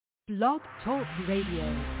Blog Talk Radio.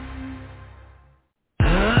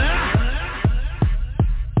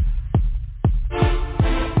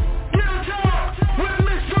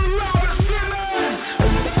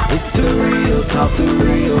 Talk the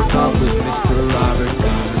real talk with Mr. Robert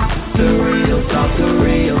Diamond. The real talk with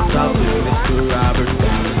Mr. Robert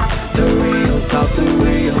Diamond. The real talk with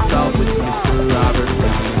Mr. Robert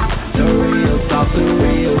Diamond. The real talk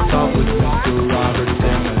with Mr. Robert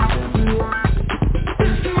Diamond.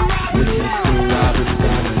 With Mr. Robert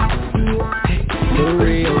Diamond. The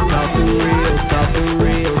real talk with Mr.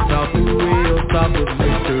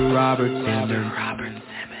 Robert Diamond.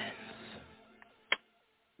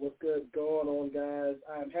 What's good going on, guys?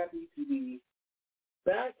 I'm happy to be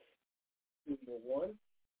back, season one.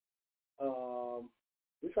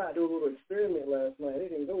 We tried to do a little experiment last night. It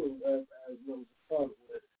didn't go as well as fun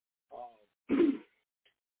with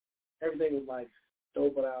everything was like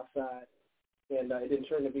dope on the outside, and it didn't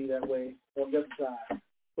turn to be that way on the other side.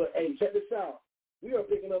 But hey, check this out. We are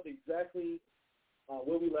picking up exactly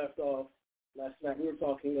where we left off last night. We were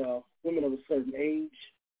talking women of a certain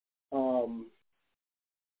age.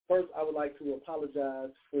 First, I would like to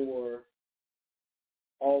apologize for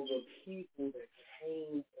all the people that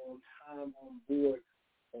came on time on board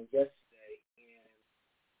on yesterday. And,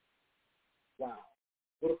 wow,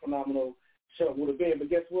 what a phenomenal show it would have been. But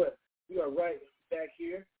guess what? We are right back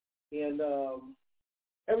here. And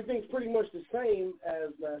everything's pretty much the same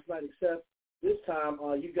as last night, except this time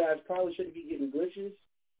you guys probably shouldn't be getting glitches.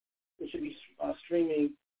 It should be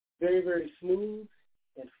streaming very, very smooth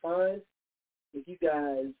and fine. If you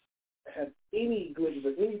guys have any glitches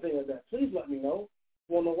or anything like that, please let me know.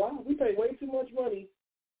 Want to know why? We pay way too much money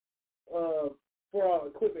for our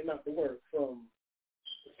equipment not to work, from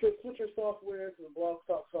the switcher software to the Blog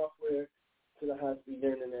Talk software to the high-speed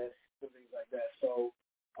internet and things like that. So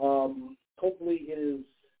hopefully it is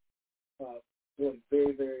going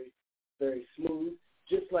very, very, very smooth.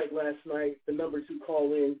 Just like last night, the number to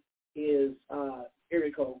call in is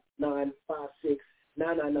area code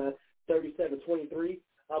 956-999-3723.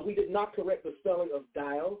 We did not correct the spelling of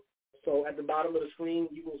dial, so at the bottom of the screen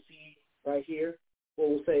you will see right here where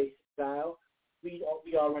we'll say dial. We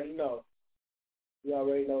already know. We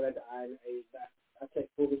already know that the item is that. I take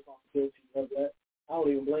full responsibility of that. I don't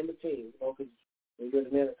even blame the team, because when you're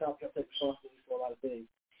the man at the top, you have to take responsibility for a lot of things.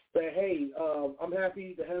 But hey, I'm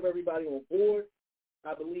happy to have everybody on board.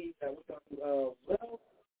 I believe that we're talking well.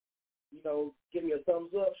 Give me a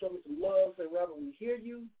thumbs up, show me some love, say, Robert, we hear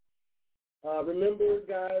you. Remember,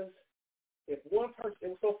 guys, if one person, it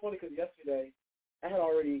was so funny because yesterday I had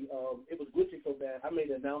already, it was glitching so bad, I made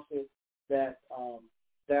an announcement that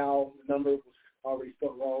dial number was already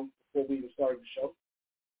spelled wrong before we even started the show.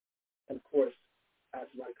 And, of course, I had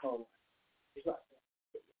somebody call me. It's not.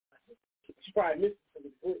 She probably missed it because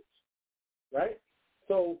of the glitch, right?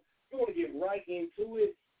 So we want to get right into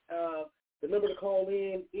it. The number to call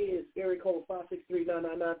in is area code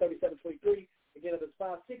 563-999-3723. Again, it's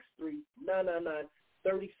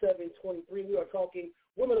 563-999-3723. We are talking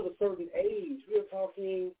women of a certain age. We are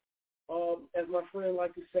talking, as my friend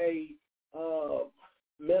like to say,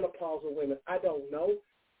 menopausal women. I don't know.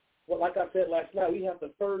 Well, like I said last night, we have to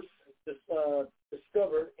first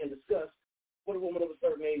discover and discuss what a woman of a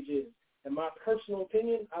certain age is. In my personal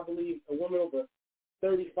opinion, I believe a woman over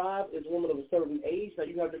 35 is a woman of a certain age. Now,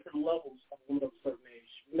 you have different levels of a woman of a certain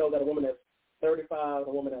age. We know that a woman that's 35,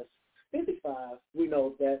 a woman that's 55, we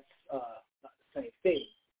know that's not the same thing.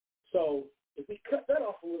 So if we cut that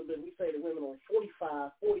off a little bit, we say the women are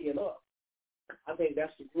 45, 40 and up. I think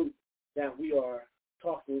that's the group that we are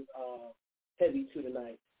talking heavy to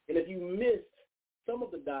tonight. And if you missed some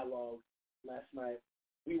of the dialogue last night,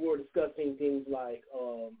 we were discussing things like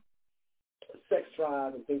sex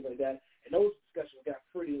drive and things like that. And those discussions got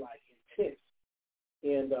pretty, intense.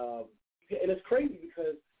 And it's crazy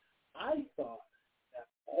because I thought that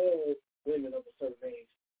all women of a certain age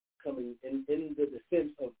coming in the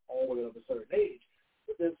defense of all women of a certain age.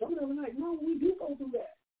 But then some of them are like, no, we do go through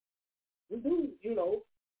that. We do,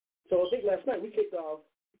 So I think last night we kicked off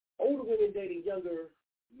older women dating younger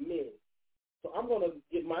men. So I'm going to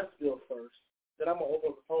give my spiel first. Then I'm going to open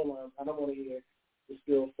up the phone lines, and I'm going to hear the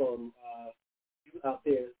spiel from you out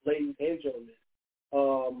there, ladies and gentlemen.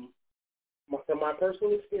 From my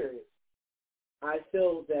personal experience, I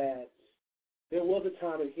feel that there was a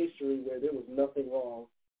time in history where there was nothing wrong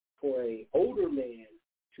for an older man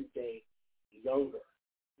to date younger.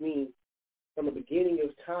 I mean, from the beginning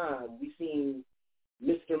of time, we've seen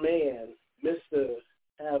Mr. Man, Mr.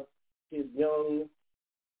 have his young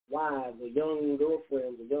wives, or young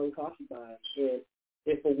girlfriends, or young concubines. And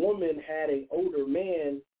if a woman had an older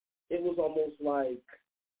man, it was almost like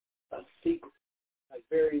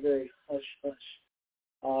very, very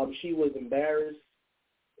hush-hush. She was embarrassed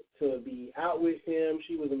to be out with him.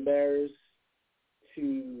 She was embarrassed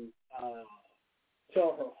to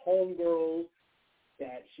tell her homegirls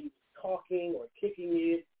that she was talking or kicking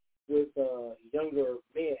it with a younger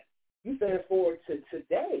man. You fast forward to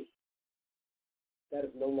today, that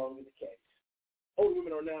is no longer the case. Older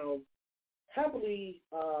women are now happily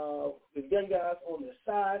with young guys on their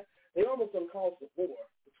side. They almost don't cause for war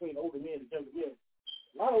between older men and younger men.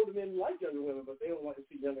 A lot of older men like younger women, but they don't like to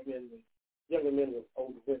see younger men with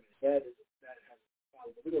older women. That has a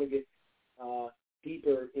problem. But we're going to get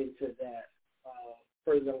deeper into that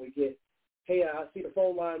further than we get. Hey, I see the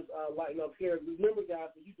phone lines lighting up here. Remember, guys,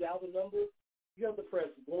 when you dial the number, you have to press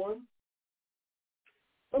 1.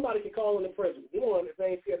 Somebody can call in and press 1 if they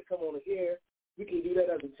ain't scared to come on the air. We can do that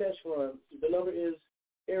as a test run. The number is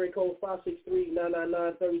area code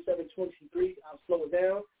 563-999-3723. I'll slow it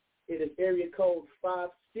down. It is area code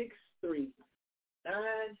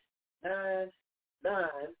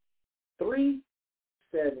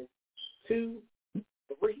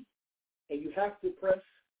 563-999-3723. And you have to press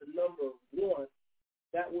the number 1.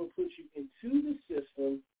 That will put you into the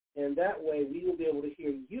system, and that way we will be able to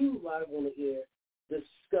hear you live on the air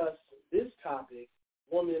discuss this topic,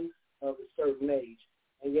 women of a certain age.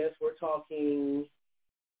 And yes, we're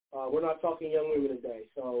not talking young women today.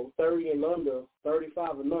 So 30 and under,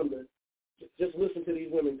 35 and under, just listen to these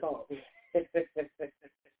women talk. This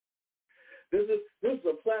is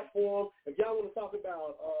a platform. If y'all want to talk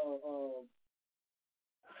about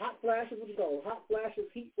hot flashes, what do you call them? Hot flashes,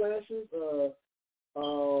 heat flashes.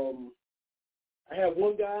 I have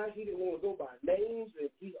one guy, he didn't want to go by names,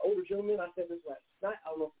 and he's an older gentleman. I said this last night.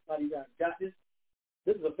 I don't know if somebody guys got this.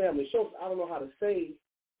 This is a family show, so I don't know how to say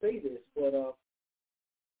this, but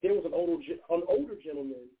there was an older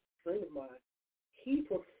gentleman, friend of mine. He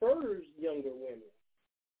prefers younger women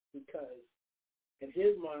because in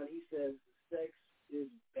his mind he says the sex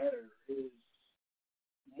is better, it is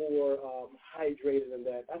more hydrated than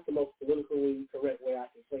that. That's the most politically correct way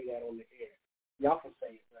I can say that on the air. Y'all can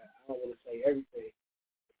say it, but I don't want to say everything.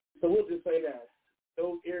 So we'll just say that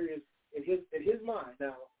those areas in his mind.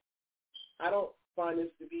 Now, I don't find this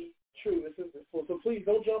to be true. So please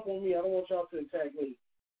don't jump on me. I don't want y'all to attack me,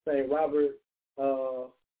 saying, Robert, I'm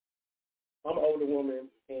an older woman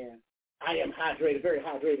and I am hydrated, very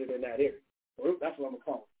hydrated in that area. So that's what I'm gonna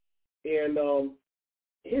call it. And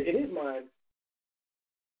in his mind,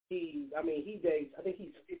 he dates. I think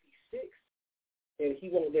he's 56. And he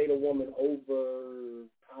won't date a woman over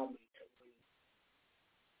probably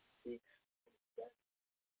 26.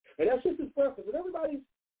 And that's just his preference. And everybody's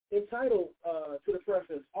entitled to the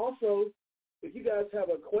preference. Also, if you guys have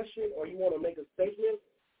a question or you want to make a statement,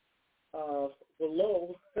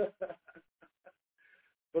 below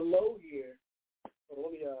here. So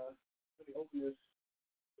let me open this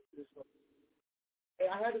one. Hey,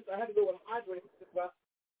 I had to go with hydrate.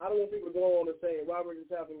 I don't want people to go on and say Robert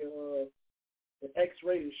is having an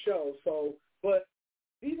X-rated show. So, but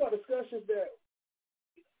these are discussions that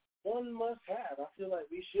one must have. I feel like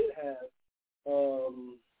we should have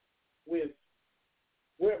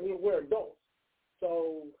we're adults.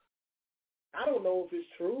 So I don't know if it's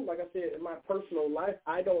true. Like I said, in my personal life,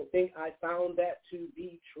 I don't think I found that to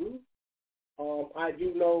be true. I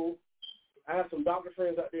do know I have some doctor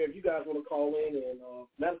friends out there. If you guys want to call in, and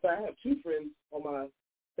matter of fact, I have 2 friends on my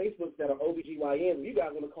Facebook that are OBGYNs. If you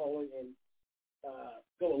guys want to call in and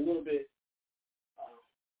go a little bit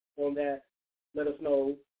on that, let us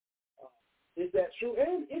know. Is that true?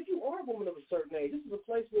 And if you are a woman of a certain age, this is a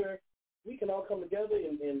place where we can all come together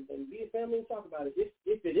and be a family and talk about it.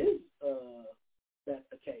 If it is that's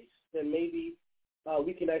the case, then maybe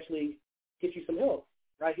we can actually get you some help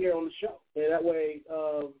right here on the show. And that way,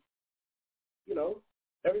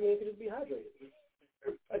 everyone can just be hydrated.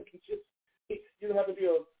 Everybody can just, you don't have to be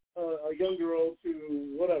a young girl to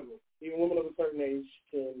whatever. Even women of a certain age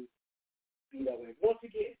can be that way. Once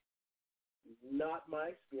again, not my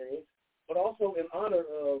experience, but also in honor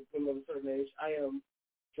of women of a certain age, I am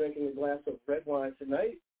drinking a glass of red wine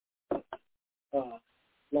tonight.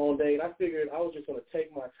 Long day, and I figured I was just going to take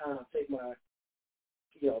my time, take my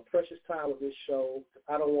precious time with this show.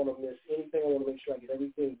 I don't want to miss anything. I want to make sure I get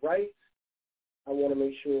everything right. I want to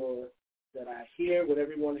make sure that I hear what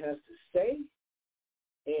everyone has to say.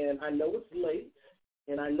 And I know it's late,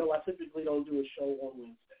 and I know I typically don't do a show on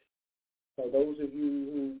Wednesday. So those of you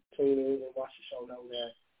who tune in and watch the show know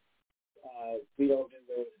that we don't do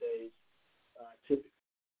Wednesdays typically.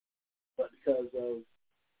 But because of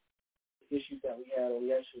the issues that we had on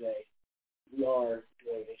yesterday, we are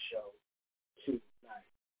doing a show tonight.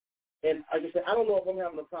 And like I said, I don't know if I'm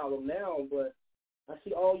having a problem now, but I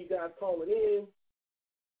see all you guys calling in.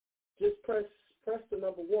 Just press the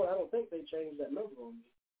number 1. I don't think they changed that number on me.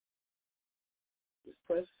 Just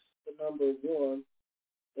press the number 1,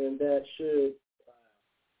 and that should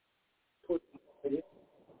put it in.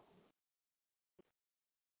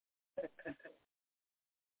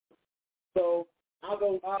 So I'll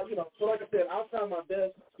go, so like I said, I'll try my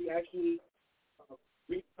best to actually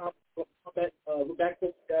reach out, back to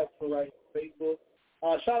you guys for right Facebook.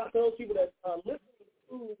 Shout out to those people that listen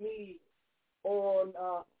to me on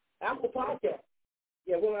Apple Podcasts.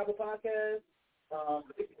 Yeah, we're on Apple Podcasts,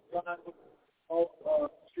 all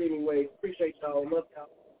streaming ways. Appreciate y'all. Love y'all.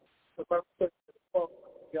 My brother said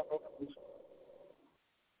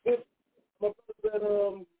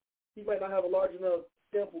he might not have a large enough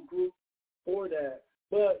sample group for that.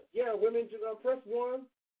 But, yeah, women, press 1.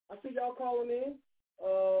 I see y'all calling in.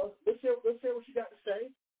 Let's hear what you got to say.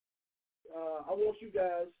 I want you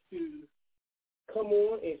guys to come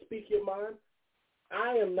on and speak your mind.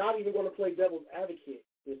 I am not even going to play devil's advocate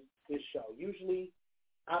this show. Usually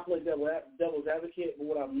I play devil's advocate, but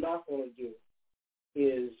what I'm not going to do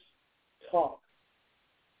is talk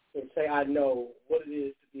and say I know what it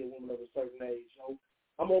is to be a woman of a certain age. So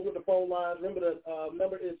I'm over the phone lines. Remember the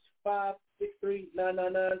number is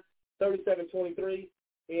 563-999-3723.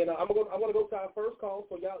 And I'm gonna go to our first call.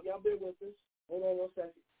 So y'all bear with us. Hold on 1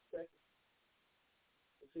 second. Let's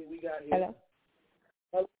see what we got here. Hello.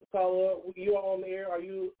 Hello, caller. You are on the air. Are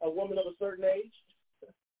you a woman of a certain age?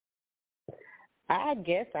 I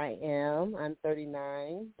guess I am. I'm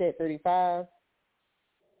 39. At 35.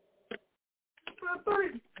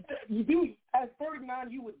 At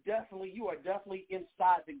 39, you are definitely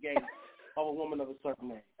inside the gate of a woman of a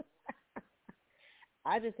certain age.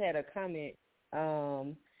 I just had a comment.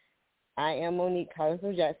 I am Monique Collins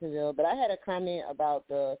from Jacksonville, but I had a comment about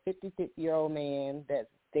the 56-year-old man that's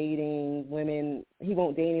dating women. He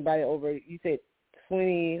won't date anybody over, you said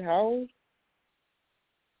 20, how old?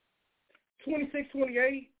 26,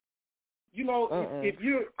 28. You know, if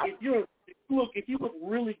you look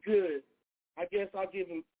really good, I guess I'll give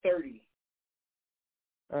him 30.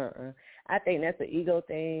 I think that's an ego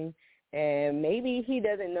thing, and maybe he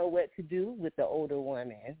doesn't know what to do with the older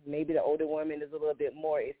woman. Maybe the older woman is a little bit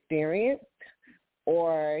more experienced,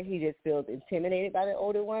 or he just feels intimidated by the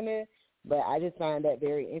older woman. But I just find that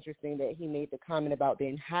very interesting that he made the comment about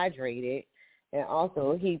being hydrated, and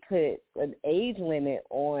also he put an age limit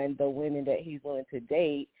on the women that he's willing to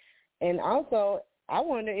date. And also, I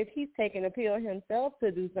wonder if he's taking a pill himself to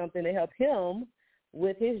do something to help him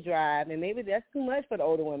with his drive, and maybe that's too much for the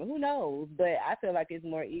older women. Who knows? But I feel like it's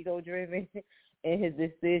more ego-driven in his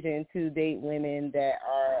decision to date women that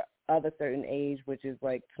are of a certain age, which is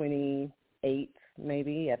like 28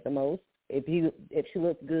 maybe at the most. If she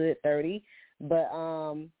looks good, 30. But,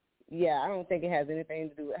 yeah, I don't think it has anything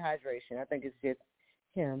to do with hydration. I think it's just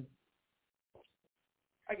him.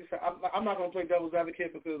 Like I said, I'm not going to play devil's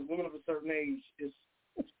advocate because women of a certain age is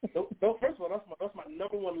first of all, that's my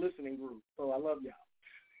number 1 listening group. So I love y'all.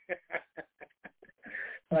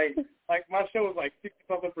 like my show is like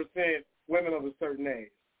 60-something% women of a certain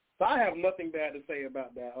age. So I have nothing bad to say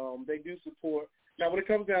about that. They do support. Now, when it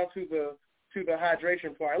comes down to the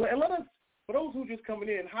hydration part, and let us, for those who just coming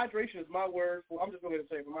in, hydration is my word. Well, I'm just going to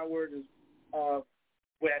say, but my word is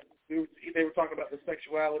when they were talking about the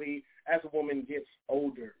sexuality as a woman gets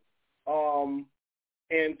older.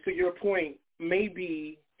 And to your point,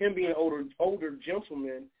 maybe him being an older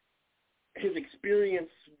gentleman, his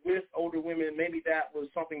experience with older women, maybe that was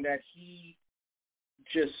something that he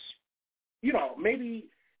just, maybe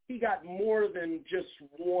he got more than just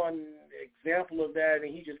one example of that,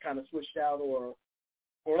 and he just kind of switched out, or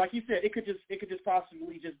like you said, it could just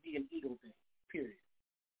possibly just be an ego thing. Period.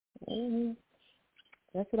 Mm-hmm.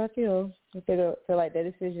 That's what I feel. I feel like that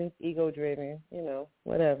decision's ego-driven,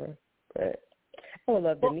 whatever. But I would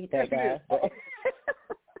love to meet that guy.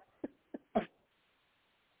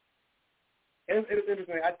 It's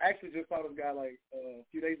interesting. I actually just saw this guy like a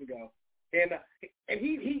few days ago, and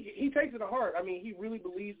he takes it to heart. I mean, he really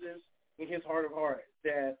believes this in his heart of heart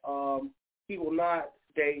that he will not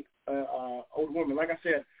date an older woman. Like I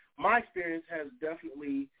said, my experience has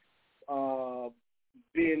definitely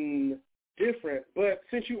been different. But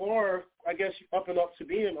since you are, I guess, up and up to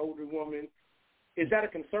being an older woman, is that a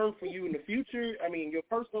concern for you in the future? I mean, your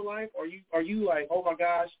personal life? Are you like, oh my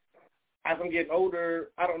gosh, as I'm getting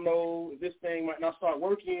older, I don't know, this thing might not start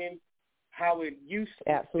working how it used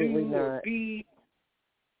to do or be?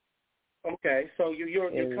 Okay, so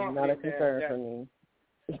you're confident not a concern that for me.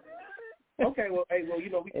 Okay, well, hey,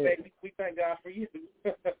 we thank God for you.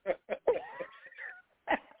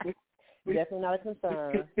 Definitely not a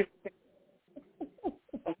concern.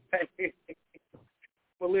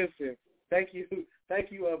 listen, thank you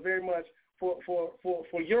very much for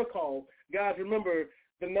your call. Guys, remember,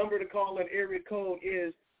 the number to call in area code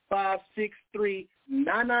is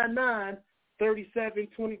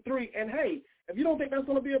 563-999-3723. And, hey, if you don't think that's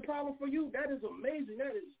going to be a problem for you, that is amazing.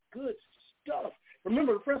 That is good stuff.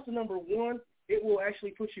 Remember, press the number 1. It will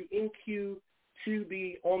actually put you in queue to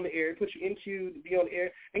be on the air. It puts you in queue to be on the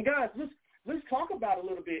air. And, guys, let's talk about it a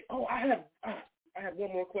little bit. Oh, I have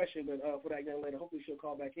one more question for that young lady. Hopefully she'll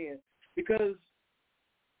call back in. Because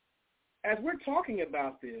as we're talking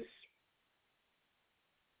about this,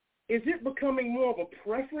 is it becoming more of a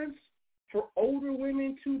preference for older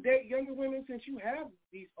women to date younger women, since you have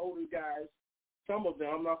these older guys, some of them,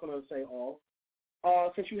 I'm not going to say all,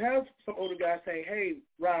 since you have some older guys saying, hey,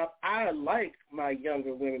 Rob, I like my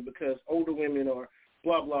younger women because older women are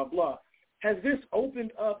blah, blah, blah. Has this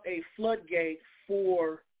opened up a floodgate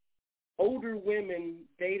for older women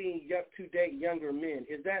dating to date younger men?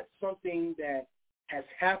 Is that something that has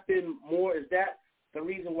happened more? Is that the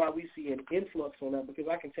reason why we see an influx on that? Because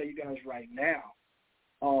I can tell you guys right now,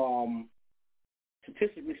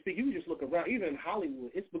 statistically speaking, you just look around, even in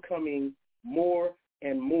Hollywood, it's becoming more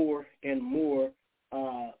and more and more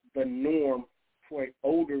the norm for an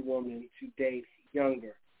older woman to date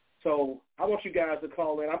younger. So I want you guys to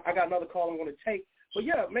call in. I got another call I'm going to take. But,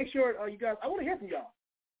 yeah, make sure you guys – I want to hear from y'all.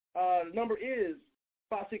 The number is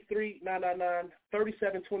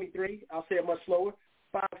 563-999-3723. I'll say it much slower,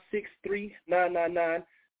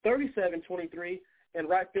 563-999-3723. And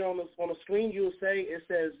right there on the screen, you'll say it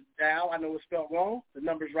says dial. I know it's spelled wrong. The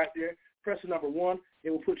number's right there. Press the number 1.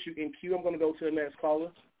 It will put you in queue. I'm going to go to the next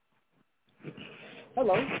caller.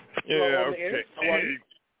 Hello. Yeah, okay.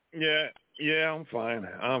 Yeah, I'm fine.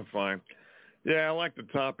 Yeah, I like the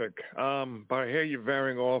topic. But I hear you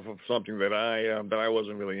varying off of something that I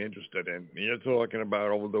wasn't really interested in. You're talking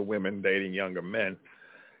about older women dating younger men.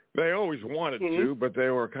 They always wanted to, but they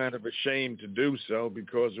were kind of ashamed to do so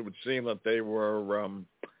because it would seem that they were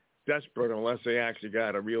desperate unless they actually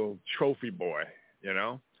got a real trophy boy, you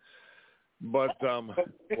know. But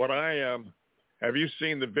have you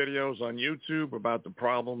seen the videos on YouTube about the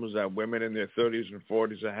problems that women in their 30s and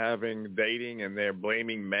 40s are having dating, and they're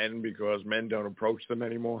blaming men because men don't approach them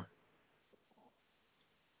anymore?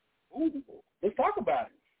 Ooh, let's talk about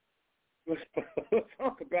it. Let's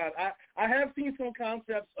talk about it. I have seen some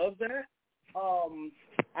concepts of that.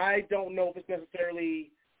 I don't know if it's necessarily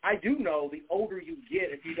 – I do know the older you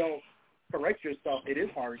get, if you don't correct yourself, it is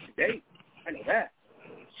harder to date. I know that.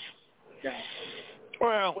 Yeah.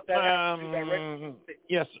 Well,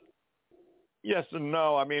 yes and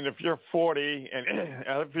no. I mean, if you're 40 and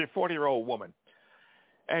if you're a 40-year-old woman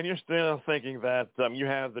and you're still thinking that you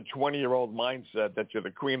have the 20-year-old mindset that you're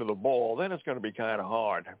the queen of the ball, then it's going to be kind of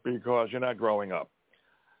hard because you're not growing up.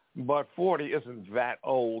 But 40 isn't that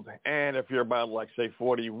old, and if you're about, like, say,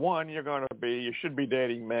 41, you should be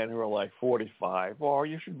dating men who are like 45, or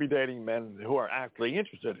you should be dating men who are actually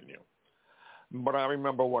interested in you. But I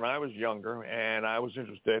remember when I was younger and I was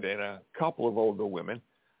interested in a couple of older women,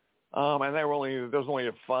 and there was only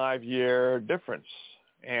a 5-year difference,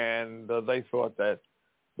 and they thought that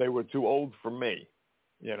they were too old for me,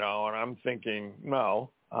 you know. And I'm thinking,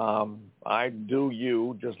 no, I'd do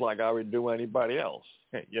you just like I would do anybody else,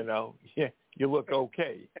 you know. Yeah, you look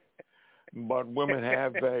okay, but women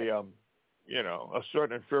have a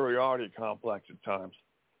certain inferiority complex at times.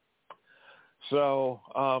 So.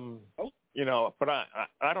 You know, but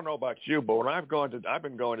I don't know about you, but when I've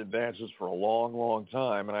been going to dances for a long, long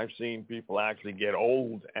time, and I've seen people actually get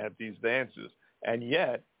old at these dances, and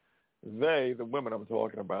yet the women I'm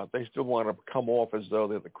talking about, they still want to come off as though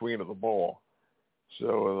they're the queen of the ball.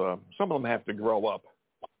 So some of them have to grow up,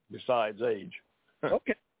 besides age.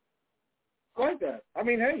 Okay, I like that. I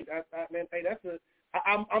mean, hey,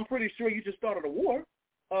 I'm pretty sure you just started a war,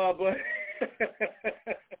 but.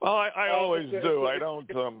 Well, I always do. I don't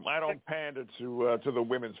pander to the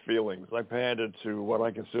women's feelings. I pander to what I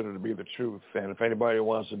consider to be the truth. And if anybody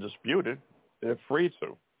wants to dispute it, they're free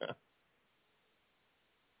to.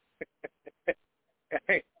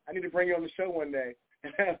 Hey, I need to bring you on the show one day.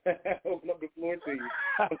 Open up the floor to you.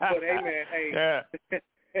 But hey, man, hey. Yeah.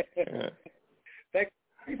 Thank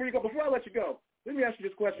you. Before I let you go, let me ask you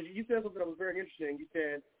this question. You said something that was very interesting. You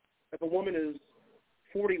said if a woman is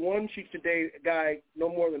 41, she should date a guy no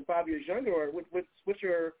more than 5 years younger, or what's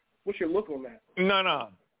your look on that? No,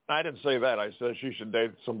 I didn't say that. I said she should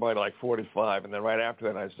date somebody like 45, and then right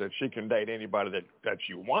after that I said she can date anybody that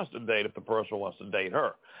she wants to date if the person wants to date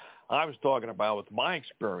her. I was talking about with my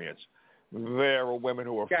experience. There were women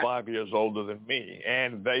who were 5 years older than me,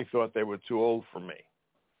 and they thought they were too old for me,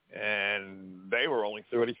 and they were only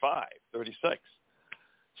 35, 36.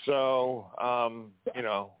 So,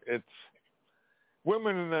 it's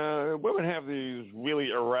women have these really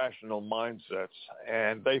irrational mindsets,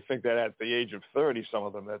 and they think that at the age of 30, some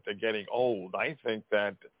of them, that they're getting old. I think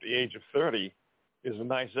that the age of 30 is a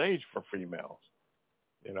nice age for females,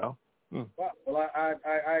 Well,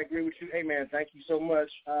 I agree with you. Hey, man, thank you so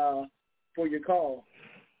much for your call.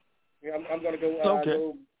 I'm going to go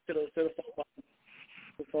go to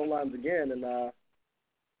the phone lines again, and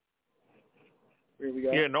here we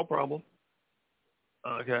go. Yeah, no problem.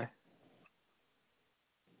 Okay.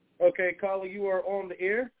 Okay, caller, you are on the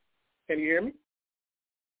air. Can you hear me?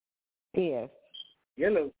 Yes.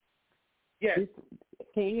 Hello. Yes.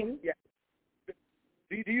 Can you hear me? Yeah.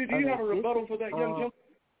 Do you have a rebuttal for that young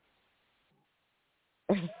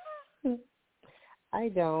gentleman? I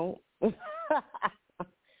don't.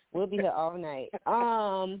 We'll be here all night.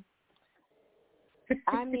 I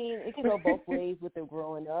mean, it can go both ways with the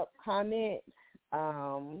growing up comment.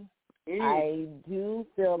 I do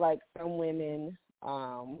feel like some women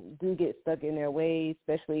do get stuck in their ways,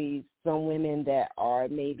 especially some women that are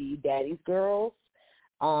maybe daddy's girls.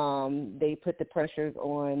 They put the pressures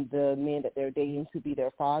on the men that they're dating to be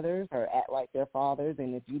their fathers or act like their fathers,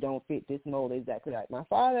 and if you don't fit this mold exactly like my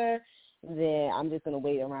father, then I'm just going to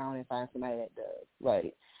wait around and find somebody that does.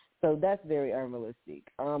 Right. So that's very unrealistic.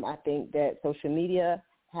 I think that social media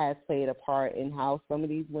has played a part in how some of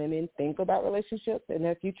these women think about relationships and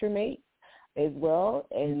their future mates as well,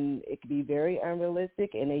 and it can be very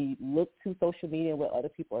unrealistic, and they look to social media and what other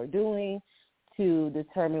people are doing to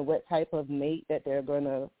determine what type of mate that they're going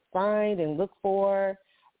to find and look for,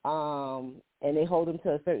 and they hold them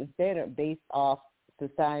to a certain standard based off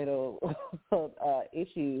societal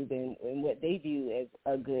issues and what they view as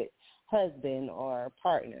a good husband or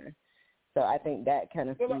partner. So I think that kind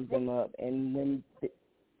of screws them up. And when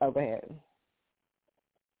go ahead.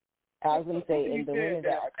 I was going to say, in the women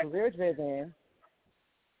that are career-driven,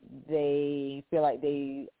 they feel like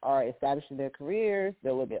they are establishing their careers.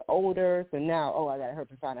 They're a little bit older. So now, I got to hurry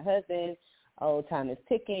to find a husband. Time is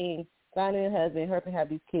ticking. Finding a husband, hurry to have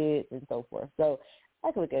these kids, and so forth. So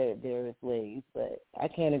I can look at it various ways, but I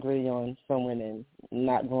can't agree on some women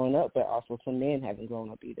not growing up, but also some men haven't grown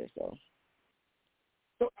up either. So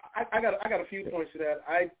I got a few points to that.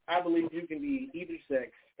 I believe you can be either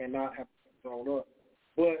sex and not have grown up.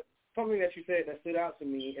 But something that you said that stood out to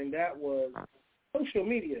me, and that was social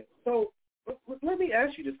media. So let me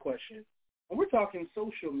ask you this question. When we're talking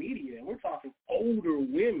social media and we're talking older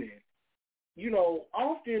women,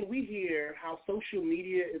 often we hear how social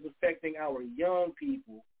media is affecting our young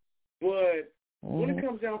people. But when it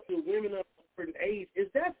comes down to women of a certain age, is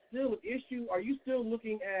that still an issue? Are you still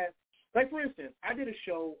looking at, like, for instance, I did a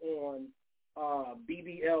show on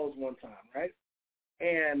BBLs one time, right?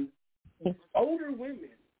 And older women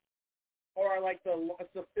are like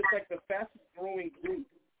it's like the fastest growing group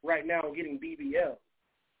right now getting BBL.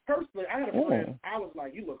 Personally, I had a friend. I was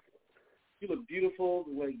like, you look beautiful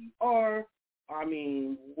the way you are. I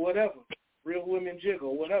mean, whatever. Real women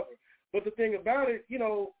jiggle, whatever. But the thing about it,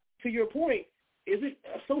 to your point, is it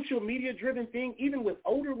a social media driven thing even with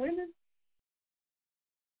older women?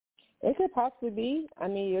 It could possibly be. I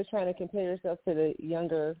mean, you're trying to compare yourself to the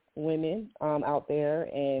younger women out there,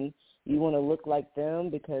 and you want to look like them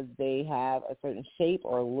because they have a certain shape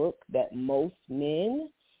or look that most men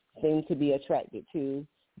seem to be attracted to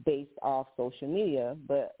based off social media.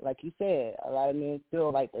 But like you said, a lot of men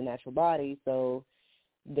still like the natural body, so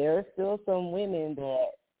there are still some women that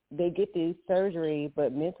they get the surgery,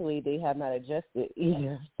 but mentally they have not adjusted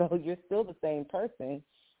either. So you're still the same person,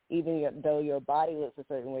 even though your body looks a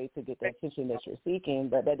certain way to get the attention that you're seeking,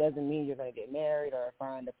 but that doesn't mean you're going to get married or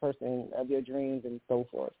find the person of your dreams and so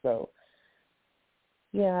forth. So,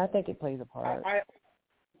 yeah, I think it plays a part.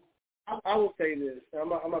 I will say this. I'm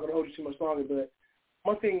not going to hold you too much longer, but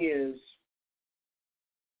one thing is,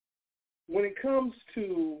 when it comes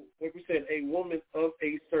to, like we said, a woman of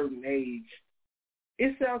a certain age,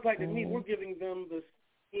 it sounds like to me we're giving them the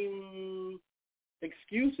same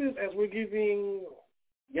excuses as we're giving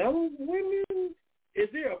young women. Is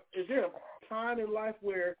there a time in life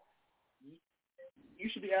where you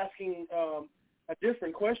should be asking a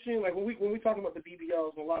different question? Like when we talking about the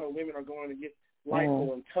BBLs, a lot of women are going to get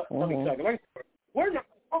lipo and tummy tucking. Like, we're not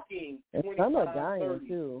talking 25, some are dying 30.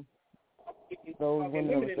 Too. Those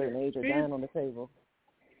women of a certain age are dying on the table.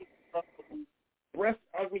 Breast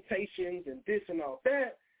augmentations and this and all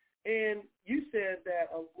that. And you said that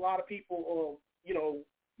a lot of people,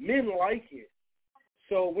 men like it.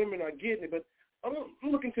 So women are getting it. But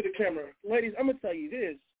I'm looking to the camera. Ladies, I'm going to tell you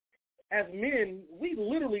this. As men, we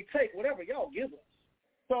literally take whatever y'all give us.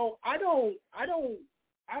 So I don't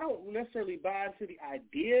I don't necessarily buy into the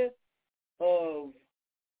idea of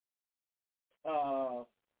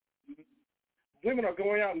women are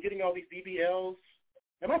going out and getting all these BBLs.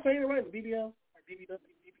 Am I saying it right? The BBLs?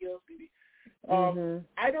 BBLs?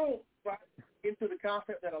 I don't buy into the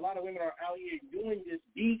concept that a lot of women are out here doing this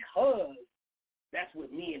because that's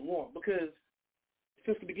what men want. Because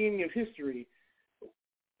since the beginning of history,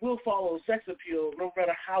 we'll follow sex appeal no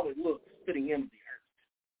matter how it looks fitting into the earth.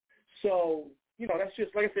 So, that's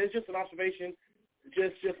just, like I said, it's just an observation,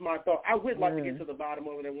 just my thought. I would like to get to the bottom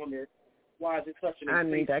of it and wonder why is it such an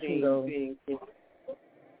thing.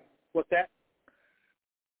 What's that?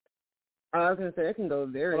 I was going to say it can go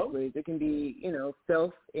various ways. It can be,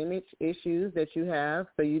 self-image issues that you have,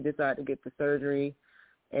 so you decide to get the surgery,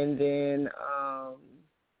 and then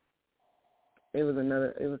it was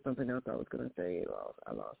something else I was going to say.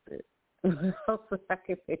 I lost it. I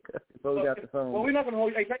can think of it. Hold out the phone. Well, we're not going to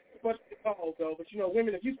hold you. Hey, thank you so much for the call, though. But,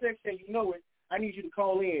 women, if you text and you know it, I need you to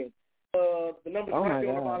call in. The number is right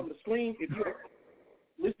there on the bottom of the screen. If you're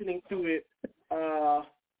listening to it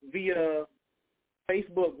via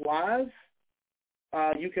Facebook Live,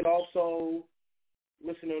 you can also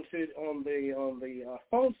listen to it on the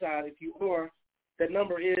phone side if you are. That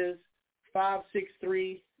number is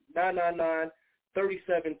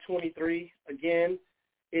 563-999-3723. Again,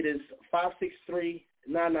 it is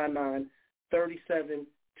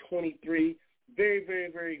 563-999-3723. Very, very,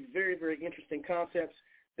 very, very, very interesting concepts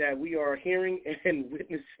that we are hearing and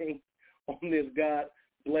witnessing on this God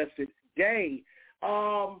blessed day.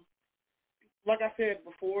 Like I said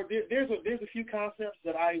before, there's a few concepts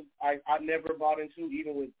that I never bought into,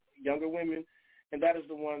 even with younger women, and that is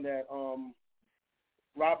the one that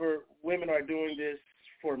Robert, women are doing this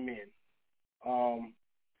for men,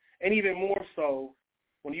 and even more so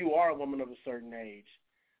when you are a woman of a certain age.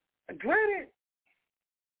 Granted,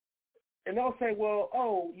 and they'll say, well,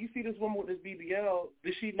 you see this woman with this BBL,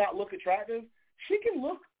 does she not look attractive? She can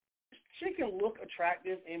look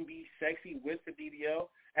attractive and be sexy with the BBL.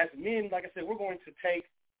 As men, like I said, we're going to take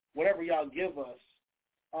whatever y'all give us.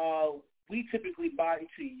 We typically buy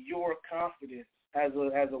into your confidence as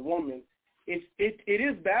a woman. It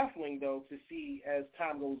is baffling though to see as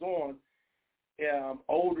time goes on,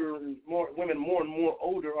 older and more women, more and more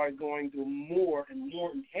older, are going through more and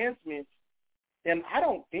more enhancements. And I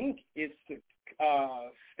don't think it's to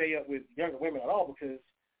stay up with younger women at all, because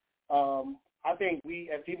I think we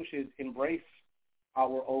as people should embrace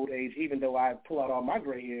our old age, even though I pull out all my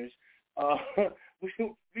gray hairs. We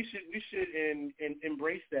should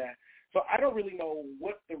embrace that. So I don't really know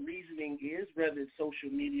what the reasoning is, whether it's social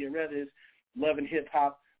media, whether it's love and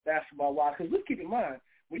hip-hop, basketball, why. Because let's keep in mind,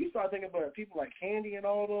 when you start thinking about people like Candy and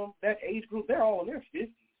all of them, that age group, they're all in their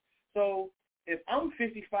 50s. So if I'm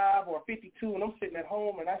 55 or 52 and I'm sitting at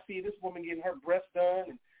home and I see this woman getting her breasts done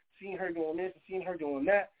and seeing her doing this and seeing her doing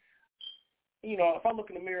that, if I look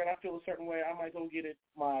in the mirror and I feel a certain way, I might go get it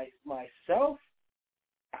myself.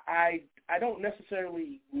 I don't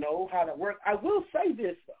necessarily know how that works. I will say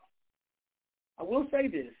this, though.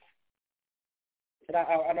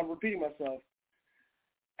 And I'm repeating myself.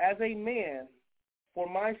 As a man, for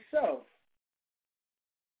myself,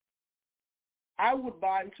 I would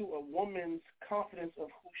buy into a woman's confidence of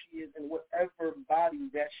who she is and whatever body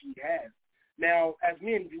that she has. Now, as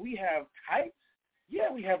men, do we have types? Yeah,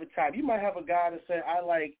 we have a type. You might have a guy that say, I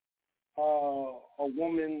like a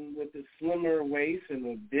woman with a slimmer waist and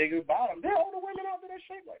a bigger bottom. There are older women out there that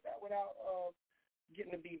shape like that without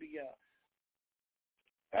getting a BBL.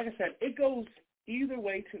 Like I said, it goes either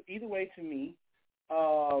way to me.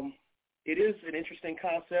 It is an interesting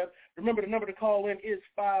concept. Remember, the number to call in is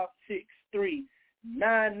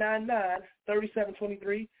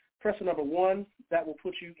 563-999-3723. Press the number 1. That will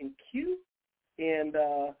put you in queue. And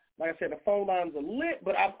like I said, the phone lines are lit,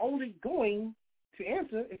 but I'm only going to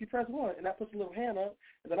answer if you press 1. And that puts a little hand up,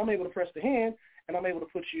 and then I'm able to press the hand, and I'm able to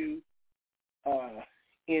put you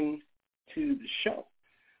into the show.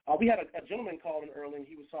 We had a gentleman called in earlier, and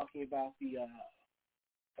he was talking about the,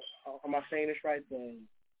 am I saying this right, the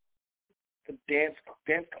dance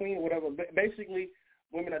queen or whatever. Basically,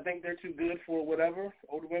 women, I think they're too good for whatever,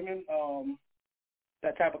 older women,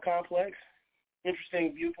 that type of complex.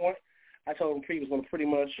 Interesting viewpoint. I told him he was going to pretty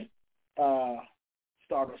much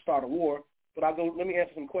start a war. But let me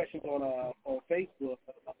answer some questions on Facebook.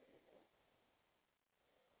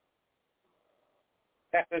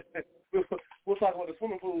 We'll talk about the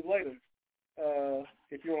swimming pools later.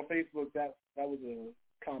 If you're on Facebook, that was a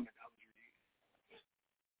comment I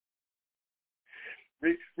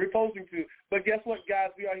was reposing to. But guess what,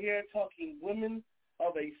 guys? We are here talking women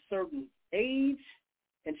of a certain age.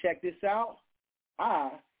 And check this out.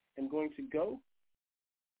 I am going to go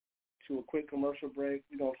to a quick commercial break.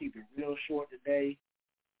 We're going to keep it real short today.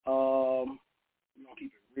 We're going to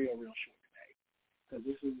keep it real short today because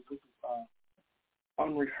this is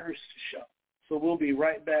unrehearsed show. So we'll be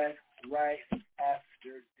right back right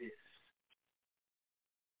after this.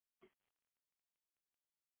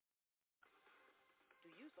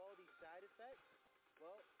 Do you use all these side effects?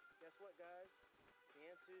 Well, guess what, guys?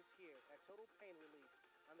 The answer is here at Total Pain Relief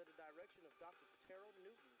under the direction of Dr. Terrell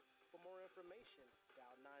Newton. For more information,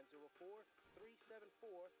 dial 904-374-0353.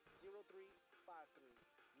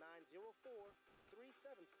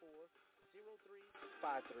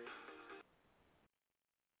 904-374-0353.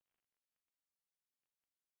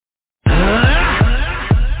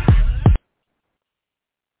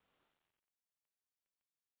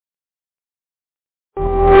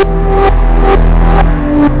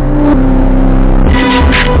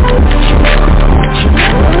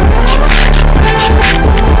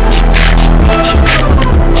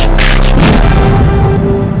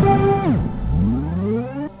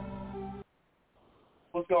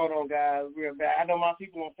 What's going on, guys? We're back. I know my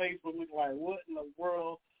people on Facebook looking like, what in the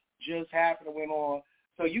world just happened and went on?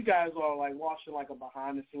 So you guys are like watching like a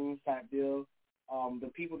behind-the-scenes type deal. The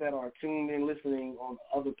people that are tuned in, listening on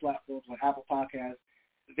other platforms like Apple Podcasts,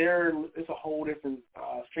 it's a whole different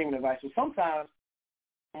streaming device. So sometimes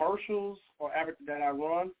commercials or adverts that I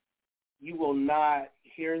run, you will not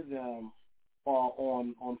hear them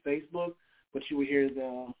on Facebook, but you will hear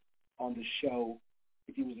them on the show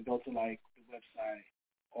if you was to go to like the website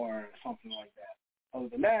or something like that. Other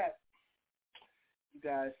than that, you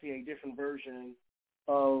guys see a different version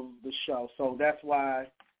of the show. So that's why,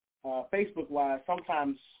 Facebook-wise,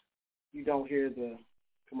 sometimes you don't hear the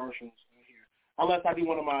commercials here. Unless I do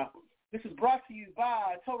one of my, this is brought to you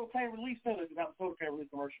by Total Pain Relief Center. It's not a Total Pain Relief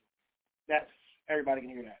commercial. That's, everybody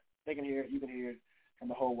can hear that. They can hear it. You can hear it. And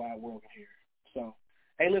the whole wide world can hear it. So,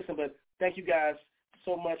 hey, listen, but thank you guys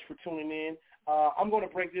so much for tuning in. I'm going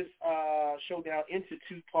to break this show down into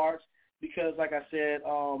two parts because, like I said,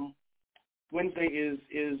 Wednesday is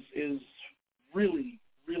really,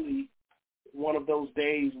 really one of those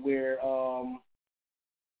days where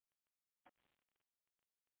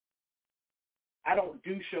I don't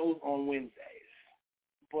do shows on Wednesdays,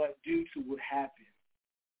 but due to what happened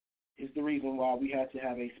is the reason why we had to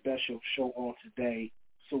have a special show on today.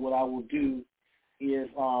 So what I will do is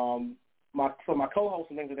my co-host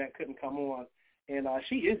and things like that couldn't come on, and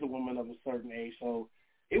she is a woman of a certain age, so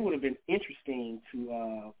it would have been interesting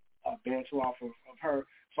to banter off of her.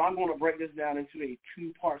 So I'm going to break this down into a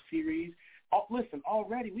two-part series. Oh, listen,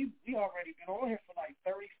 already we already been on here for like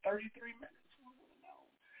 33 minutes.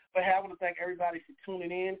 But hey, I want to thank everybody for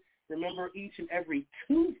tuning in. Remember, each and every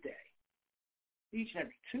Tuesday,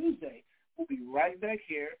 we'll be right back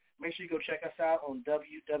here. Make sure you go check us out on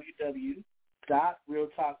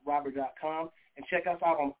www.realtalkrobert.com and check us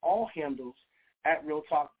out on all handles at Real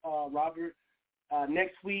Talk Robert.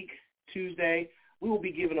 Next week, Tuesday, we will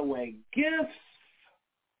be giving away gifts.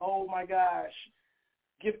 Oh, my gosh.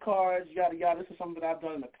 Gift cards, yada, yada. This is something that I've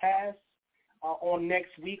done in the past. On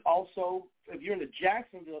next week, also, if you're in the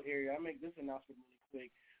Jacksonville area, I'll make this announcement really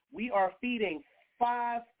quick. We are feeding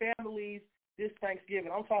 5 families this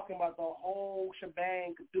Thanksgiving. I'm talking about the whole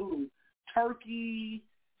shebang cadoodle. Turkey,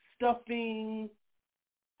 stuffing,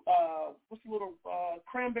 what's the little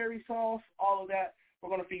cranberry sauce, all of that. We're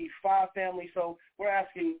going to feed 5 families. So we're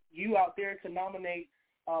asking you out there to nominate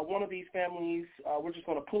one of these families. We're just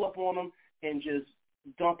going to pull up on them and just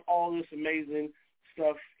dump all this amazing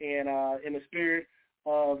stuff and in the spirit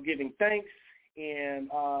of giving thanks and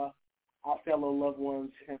our fellow loved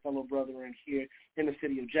ones and fellow brethren here in the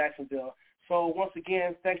city of Jacksonville. So once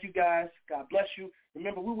again, thank you guys. God bless you.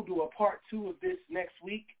 Remember, we will do a part 2 of this next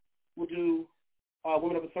week. We'll do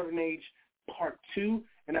Women of a Certain Age part 2,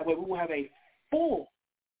 and that way we will have a full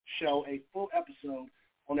show, a full episode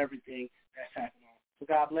on everything that's happening. So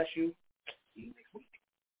God bless you. See you next week.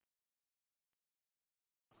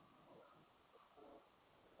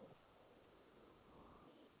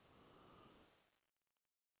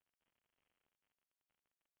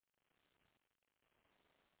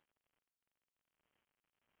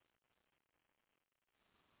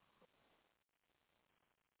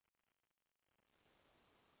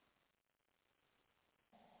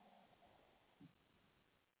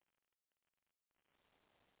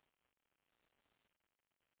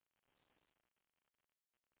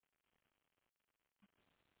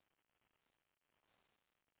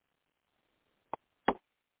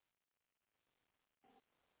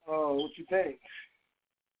 Oh, what you think?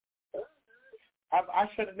 I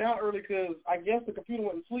shut it down early because I guess the computer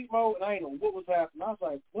went in sleep mode and I didn't know what was happening. I was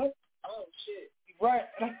like, what? Oh, shit. Right.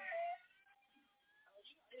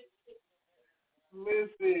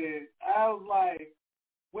 Listen, I was like,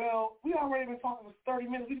 well, we already been talking for 30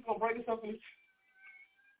 minutes. We just going to break this up in.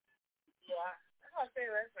 Yeah, I say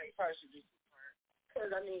that's like partially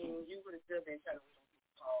because I mean you would have still been telling me to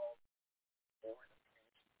call.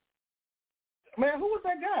 Man, who was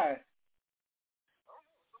that guy?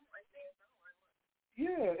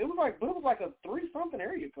 Yeah, it was like a 3-something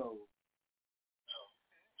area code.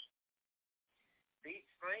 Beach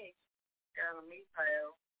Springs, got a meat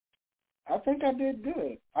pile. I think I did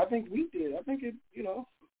good. I think we did. I think it, So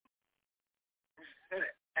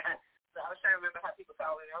I was trying to remember how people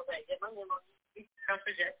call it. I was like, yeah, my name on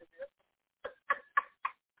from Jacksonville.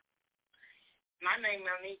 My name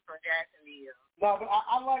Monique from Jacksonville. No, but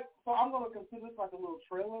I like, so I'm going to consider this like a little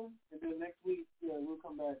trailer, and then next week, we'll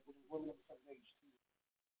come back with women of a certain age.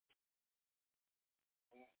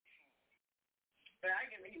 But I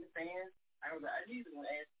get what he was saying. I usually want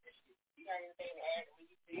to ask this shit. You got anything to add when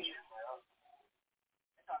you see it? That's all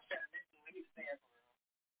I'm trying to listen to what he was saying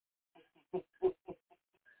for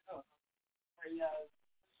real.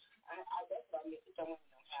 That's what I mean. Some women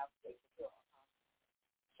don't have sex appeal.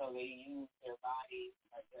 So they use their body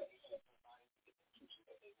like that. They have their body to get the future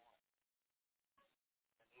that they want.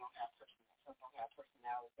 They don't have personality. Some don't have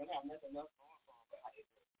personality. They have nothing else going for them but how they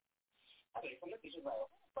do. Okay, so look at you like,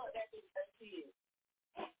 who the fuck that bitch that is?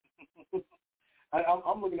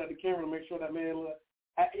 I'm looking at the camera to make sure that man look.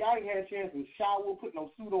 Y'all ain't had a chance to shower, put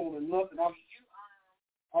no suit on or nothing. I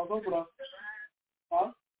was hoping.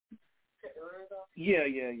 Huh? Yeah.